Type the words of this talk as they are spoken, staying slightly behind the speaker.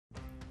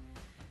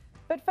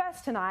But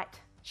first tonight,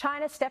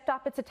 China stepped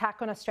up its attack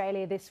on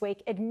Australia this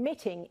week,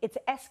 admitting its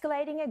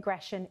escalating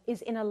aggression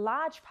is in a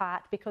large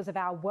part because of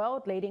our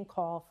world-leading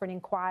call for an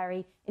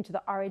inquiry into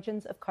the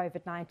origins of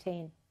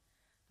COVID-19.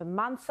 For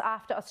months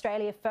after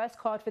Australia first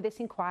called for this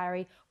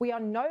inquiry, we are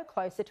no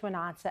closer to an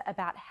answer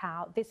about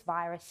how this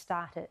virus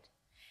started.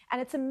 And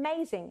it's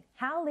amazing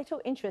how little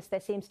interest there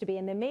seems to be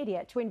in the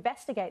media to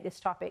investigate this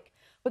topic,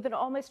 with an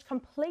almost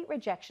complete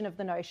rejection of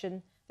the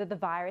notion that the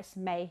virus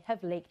may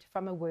have leaked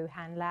from a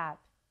Wuhan lab.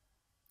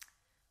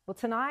 Well,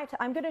 tonight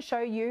I'm going to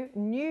show you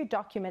new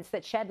documents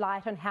that shed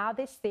light on how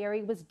this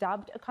theory was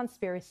dubbed a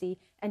conspiracy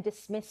and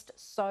dismissed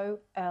so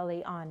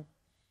early on.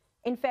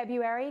 In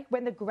February,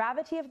 when the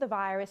gravity of the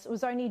virus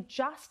was only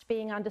just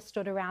being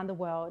understood around the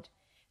world,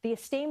 the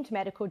esteemed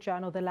medical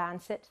journal The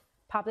Lancet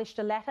published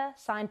a letter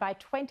signed by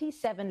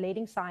 27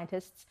 leading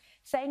scientists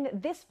saying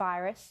that this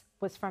virus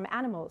was from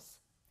animals.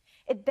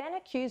 It then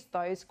accused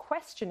those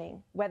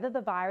questioning whether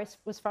the virus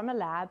was from a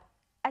lab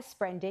as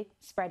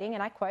spreading,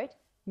 and I quote,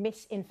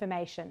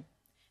 misinformation.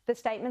 The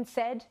statement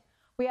said,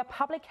 "We are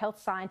public health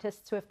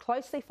scientists who have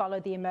closely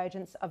followed the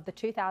emergence of the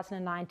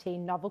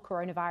 2019 novel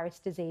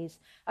coronavirus disease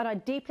and are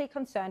deeply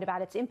concerned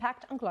about its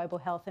impact on global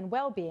health and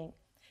well-being.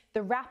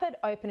 The rapid,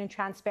 open and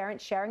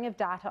transparent sharing of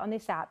data on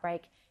this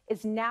outbreak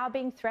is now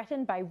being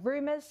threatened by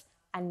rumours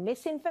and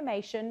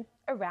misinformation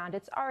around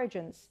its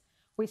origins.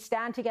 We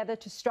stand together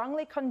to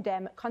strongly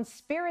condemn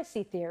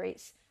conspiracy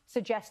theories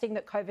suggesting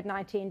that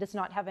COVID-19 does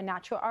not have a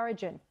natural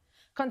origin.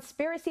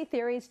 Conspiracy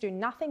theories do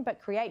nothing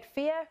but create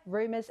fear,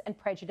 rumours and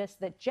prejudice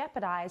that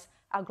jeopardise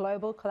our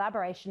global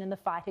collaboration in the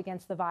fight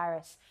against the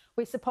virus.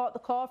 We support the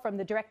call from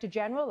the Director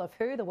General of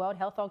WHO, the World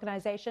Health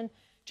Organization,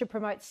 to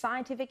promote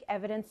scientific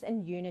evidence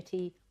and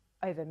unity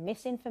over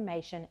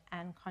misinformation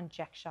and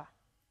conjecture."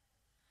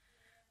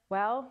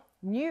 Well,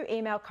 new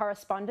email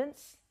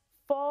correspondence,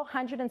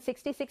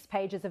 466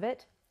 pages of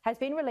it, has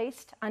been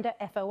released under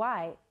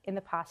FOI in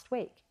the past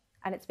week,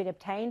 and it's been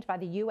obtained by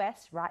the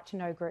US Right to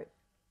Know group.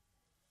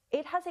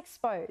 It has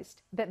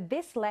exposed that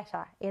this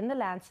letter in The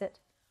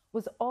Lancet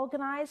was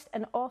organised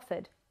and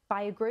authored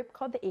by a group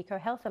called the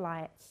EcoHealth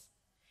Alliance.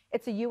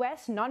 It's a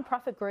US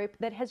non-profit group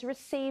that has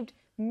received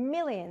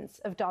millions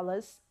of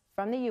dollars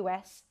from the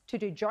US to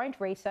do joint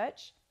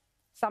research,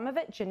 some of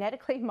it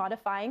genetically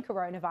modifying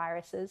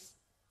coronaviruses,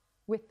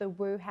 with the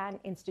Wuhan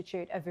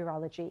Institute of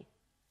Virology,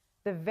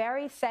 the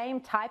very same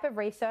type of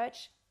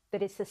research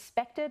that is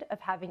suspected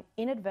of having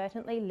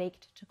inadvertently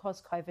leaked to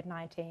cause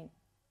COVID-19.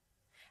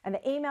 And the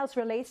emails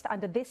released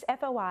under this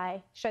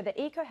FOI show that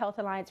EcoHealth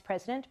Alliance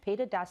President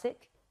Peter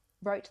Daszak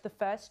wrote the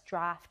first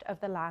draft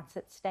of the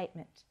Lancet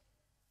statement.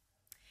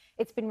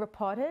 It's been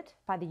reported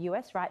by the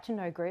US Right to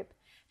Know group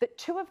that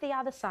two of the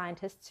other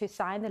scientists who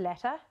signed the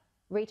letter,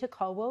 Rita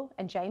Colwell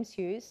and James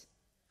Hughes,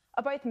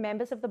 are both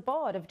members of the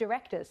board of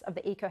directors of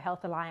the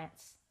EcoHealth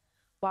Alliance,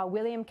 while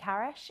William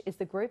Karash is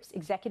the group's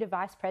Executive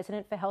Vice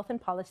President for Health and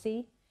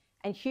Policy,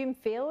 and Hume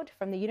Field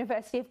from the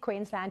University of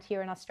Queensland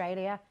here in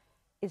Australia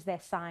is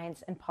their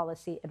Science and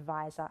Policy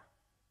Advisor.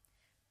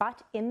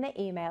 But in the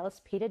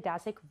emails, Peter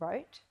Daszak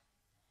wrote,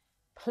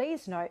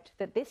 "Please note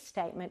that this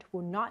statement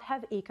will not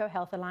have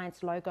EcoHealth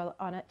Alliance logo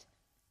on it,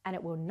 and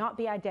it will not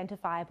be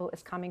identifiable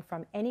as coming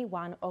from any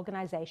one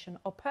organisation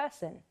or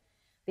person.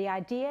 The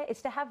idea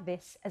is to have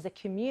this as a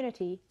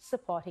community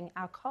supporting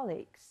our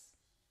colleagues."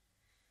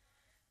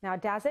 Now,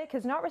 Daszak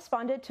has not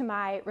responded to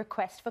my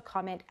request for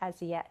comment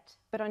as yet,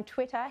 but on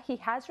Twitter, he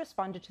has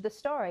responded to the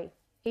story.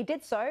 He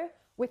did so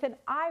with an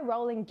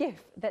eye-rolling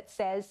GIF that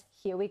says,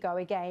 "Here we go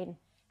again,"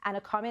 and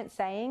a comment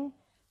saying,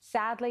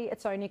 "Sadly,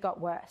 it's only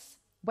got worse.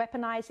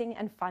 Weaponizing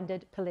and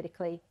funded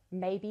politically.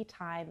 Maybe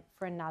time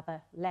for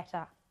another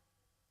letter."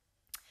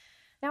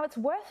 Now, it's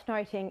worth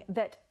noting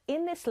that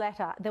in this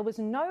letter, there was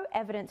no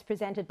evidence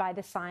presented by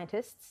the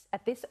scientists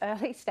at this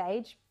early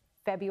stage,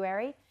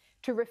 February,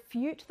 to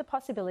refute the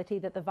possibility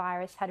that the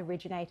virus had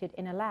originated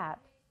in a lab.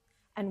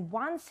 And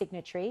one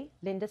signatory,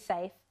 Linda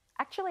Safe,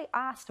 actually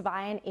asked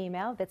via an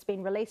email that's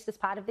been released as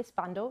part of this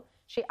bundle,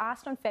 she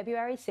asked on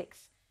February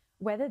 6th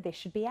whether this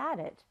should be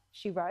added.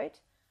 She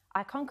wrote,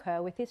 "I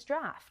concur with this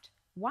draft.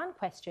 One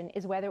question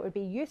is whether it would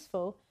be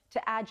useful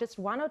to add just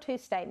one or two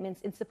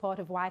statements in support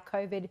of why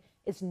COVID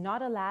is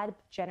not a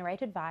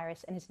lab-generated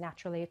virus and is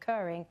naturally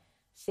occurring.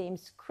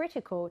 Seems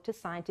critical to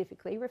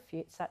scientifically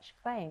refute such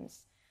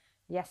claims."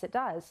 Yes, it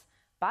does.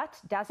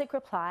 But Daszak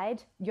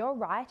replied, "You're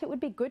right, it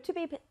would be good to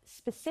be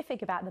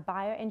specific about the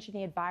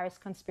bioengineered virus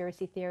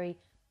conspiracy theory,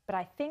 but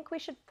I think we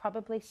should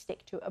probably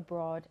stick to a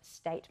broad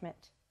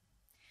statement."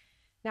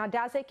 Now,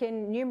 Daszak,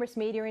 in numerous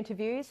media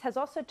interviews, has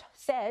also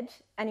said,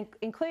 and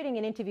including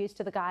in interviews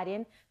to The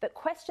Guardian, that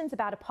questions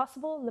about a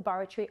possible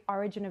laboratory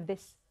origin of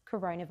this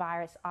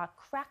coronavirus are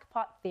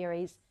crackpot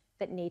theories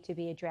that need to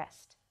be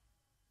addressed.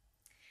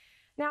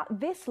 Now,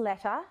 this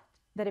letter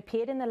that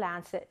appeared in The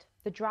Lancet,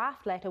 the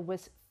draft letter,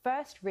 was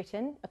first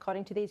written,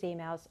 according to these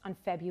emails, on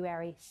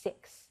February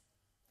 6.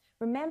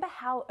 Remember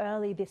how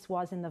early this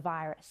was in the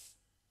virus.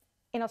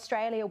 In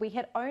Australia, we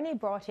had only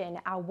brought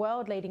in our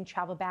world-leading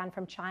travel ban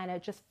from China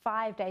just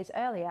 5 days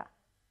earlier.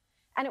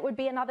 And it would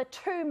be another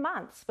 2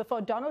 months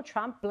before Donald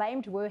Trump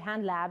blamed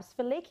Wuhan labs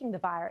for leaking the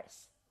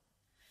virus.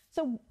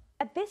 So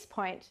at this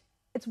point,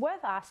 it's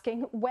worth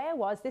asking, where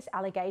was this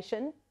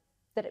allegation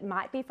that it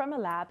might be from a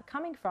lab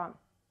coming from?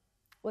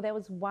 Well, there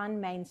was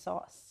one main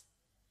source,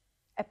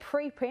 a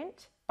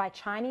preprint by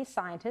Chinese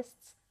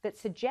scientists that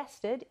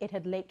suggested it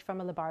had leaked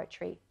from a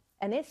laboratory.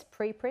 And this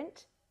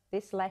preprint,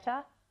 this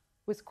letter,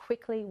 was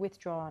quickly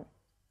withdrawn.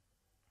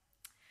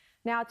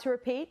 Now, to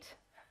repeat,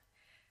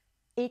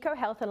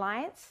 EcoHealth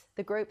Alliance,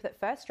 the group that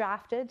first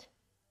drafted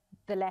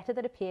the letter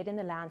that appeared in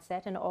the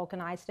Lancet and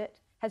organised it,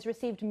 has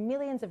received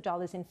millions of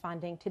dollars in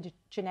funding to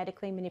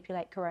genetically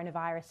manipulate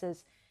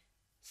coronaviruses,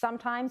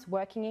 sometimes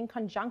working in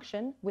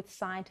conjunction with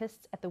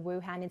scientists at the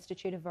Wuhan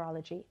Institute of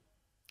Virology.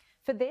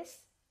 For this,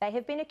 they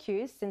have been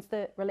accused since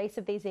the release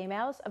of these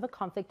emails of a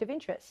conflict of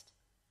interest.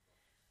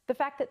 The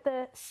fact that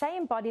the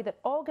same body that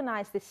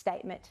organised this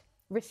statement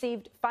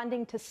received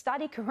funding to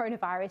study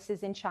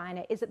coronaviruses in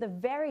China is at the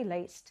very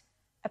least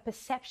a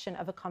perception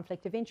of a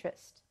conflict of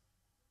interest.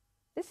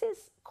 This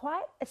is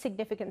quite a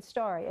significant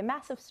story, a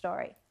massive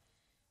story.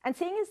 And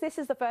seeing as this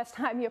is the first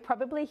time you're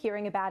probably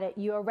hearing about it,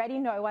 you already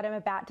know what I'm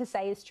about to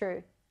say is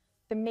true.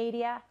 The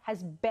media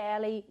has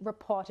barely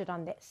reported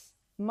on this.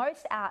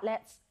 Most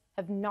outlets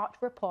have not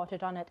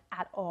reported on it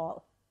at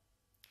all.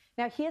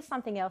 Now, here's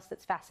something else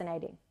that's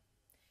fascinating.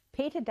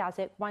 Peter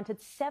Daszak wanted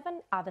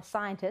 7 other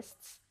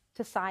scientists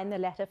to sign the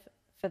letter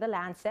for the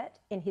Lancet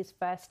in his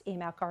first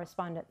email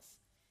correspondence.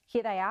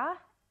 Here they are,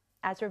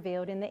 as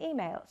revealed in the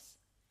emails.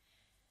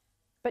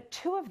 But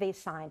 2 of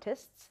these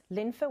scientists,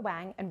 Linfa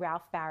Wang and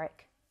Ralph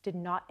Barrick, did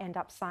not end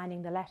up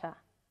signing the letter.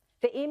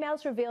 The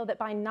emails reveal that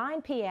by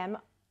 10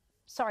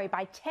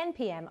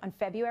 p.m. on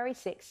February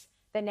 6,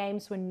 their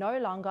names were no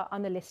longer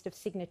on the list of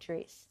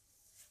signatories.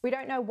 We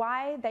don't know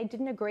why they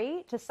didn't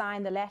agree to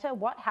sign the letter,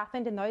 what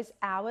happened in those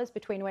hours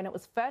between when it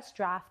was first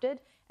drafted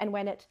and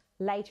when it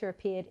later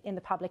appeared in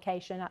the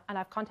publication. And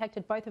I've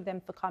contacted both of them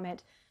for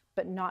comment,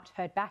 but not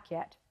heard back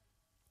yet.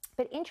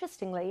 But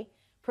interestingly,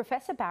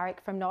 Professor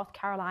Barrick from North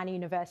Carolina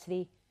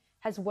University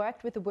has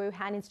worked with the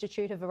Wuhan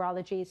Institute of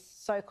Virology's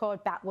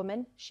so-called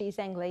Batwoman, Shi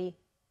Zhengli,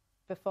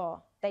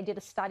 before. They did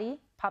a study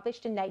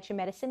published in Nature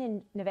Medicine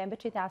in November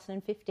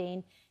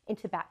 2015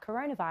 into bat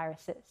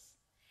coronaviruses.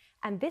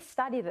 And this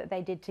study that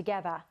they did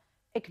together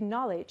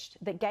acknowledged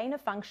that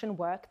gain-of-function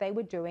work they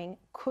were doing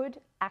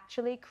could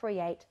actually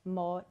create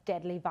more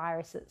deadly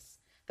viruses.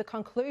 The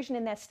conclusion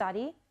in their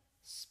study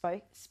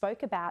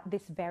spoke about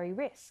this very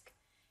risk.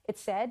 It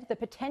said the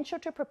potential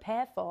to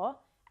prepare for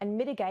and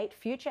mitigate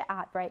future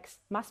outbreaks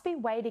must be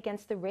weighed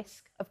against the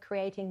risk of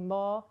creating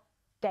more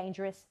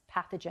dangerous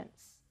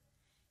pathogens.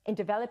 In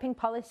developing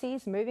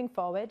policies moving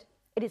forward,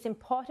 it is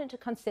important to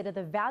consider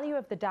the value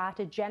of the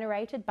data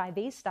generated by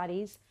these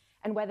studies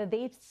and whether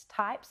these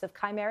types of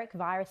chimeric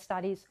virus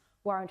studies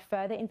warrant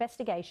further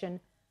investigation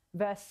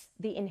versus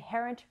the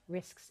inherent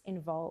risks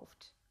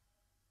involved.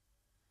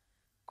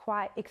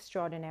 Quite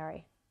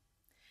extraordinary.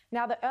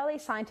 Now, the early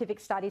scientific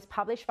studies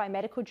published by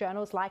medical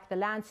journals like The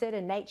Lancet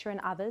and Nature and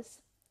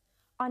others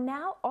are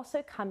now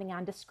also coming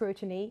under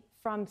scrutiny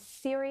from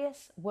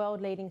serious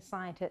world-leading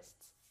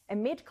scientists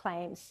amid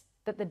claims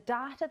that the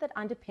data that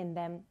underpinned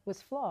them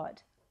was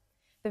flawed.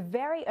 The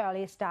very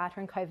earliest data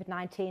in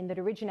COVID-19 that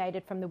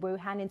originated from the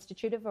Wuhan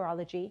Institute of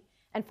Virology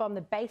and formed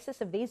the basis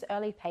of these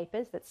early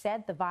papers that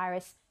said the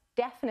virus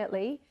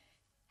definitely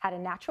had a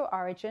natural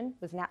origin,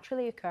 was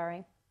naturally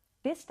occurring,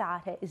 this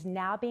data is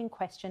now being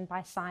questioned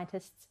by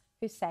scientists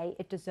who say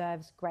it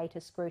deserves greater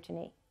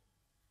scrutiny.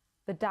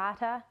 The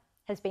data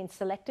has been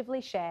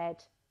selectively shared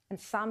and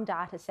some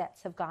data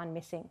sets have gone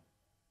missing.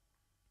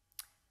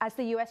 As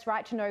the US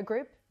Right to Know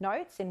group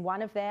notes in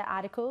one of their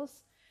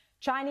articles,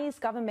 Chinese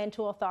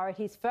governmental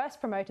authorities first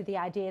promoted the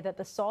idea that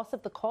the source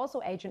of the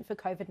causal agent for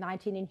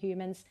COVID-19 in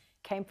humans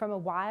came from a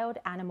wild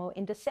animal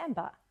in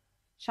December.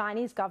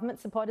 Chinese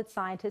government-supported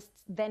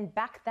scientists then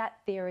backed that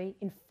theory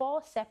in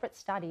 4 separate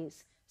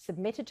studies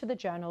submitted to the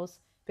journals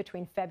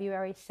between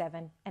February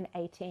 7 and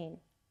 18.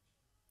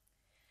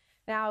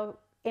 Now,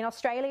 in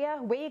Australia,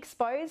 we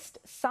exposed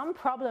some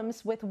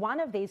problems with one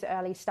of these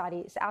early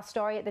studies. Our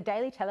story at the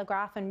Daily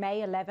Telegraph on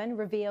May 11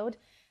 revealed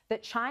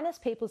that China's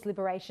People's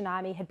Liberation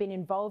Army had been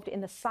involved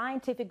in the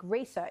scientific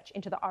research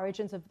into the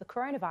origins of the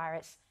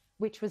coronavirus,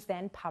 which was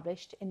then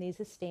published in these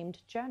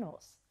esteemed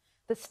journals.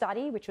 The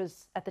study, which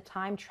was at the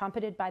time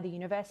trumpeted by the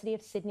University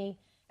of Sydney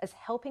as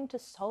helping to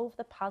solve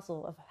the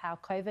puzzle of how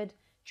COVID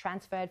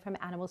transferred from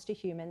animals to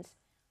humans,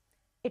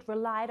 it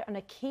relied on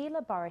a key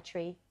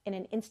laboratory in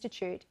an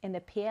institute in the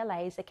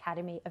PLA's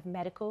Academy of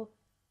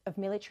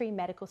Military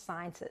Medical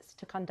Sciences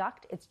to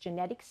conduct its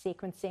genetic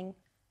sequencing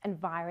and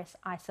virus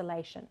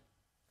isolation.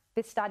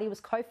 This study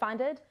was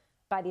co-funded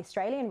by the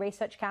Australian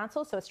Research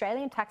Council, so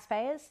Australian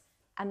taxpayers,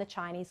 and the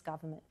Chinese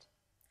government.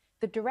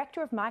 The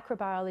director of the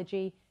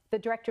Microbiology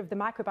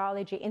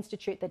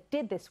Institute that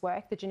did this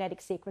work, the genetic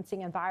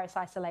sequencing and virus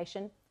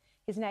isolation,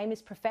 his name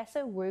is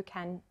Professor Wu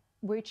Chan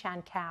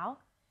Kao.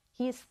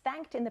 He is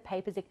thanked in the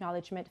paper's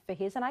acknowledgement for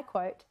his, and I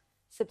quote,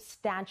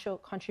 substantial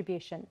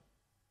contribution.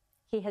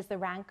 He has the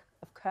rank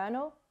of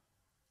Colonel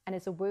and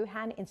is a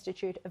Wuhan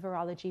Institute of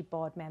Virology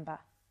board member.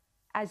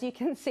 As you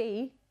can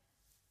see,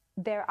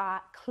 there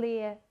are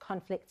clear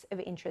conflicts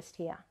of interest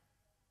here.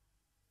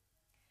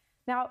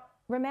 Now,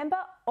 remember,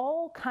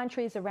 all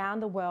countries around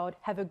the world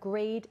have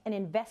agreed an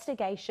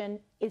investigation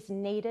is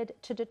needed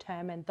to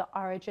determine the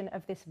origin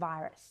of this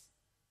virus.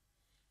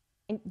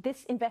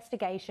 This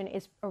investigation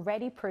is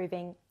already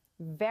proving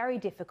very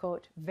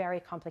difficult, very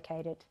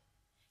complicated.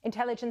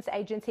 Intelligence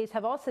agencies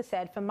have also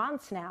said for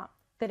months now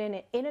that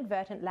an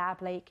inadvertent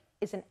lab leak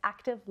is an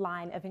active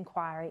line of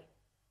inquiry.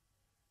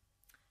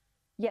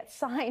 Yet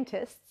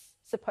scientists,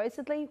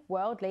 supposedly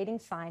world-leading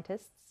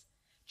scientists,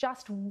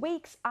 just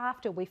weeks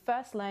after we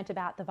first learnt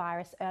about the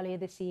virus earlier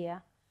this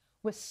year,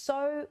 were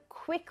so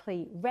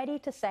quickly ready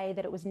to say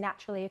that it was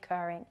naturally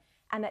occurring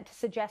and that to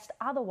suggest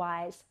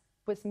otherwise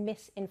was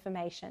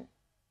misinformation.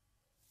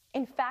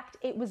 In fact,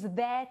 it was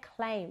their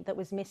claim that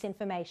was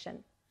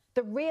misinformation.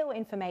 The real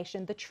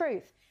information, the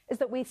truth, is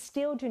that we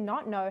still do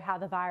not know how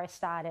the virus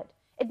started.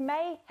 It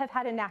may have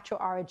had a natural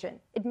origin,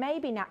 it may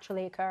be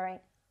naturally occurring,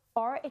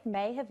 or it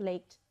may have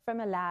leaked from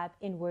a lab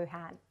in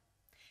Wuhan.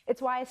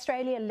 It's why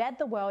Australia led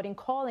the world in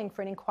calling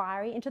for an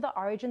inquiry into the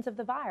origins of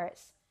the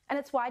virus. And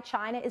it's why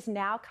China is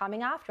now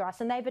coming after us,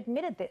 and they've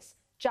admitted this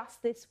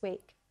just this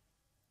week.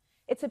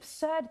 It's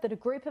absurd that a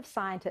group of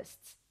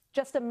scientists,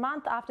 just a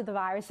month after the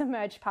virus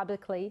emerged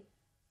publicly,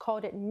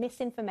 called it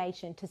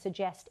misinformation to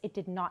suggest it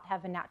did not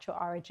have a natural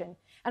origin.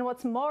 And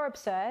what's more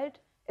absurd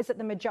is that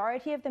the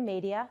majority of the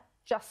media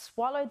just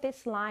swallowed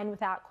this line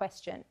without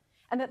question,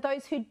 and that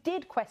those who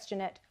did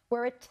question it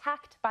were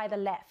attacked by the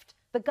left.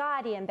 The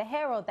Guardian, the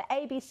Herald, the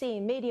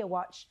ABC, Media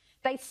Watch,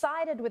 they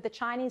sided with the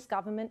Chinese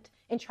government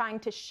in trying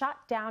to shut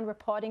down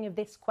reporting of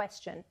this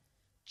question,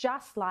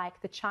 just like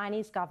the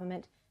Chinese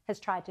government has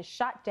tried to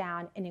shut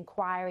down an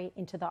inquiry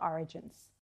into the origins.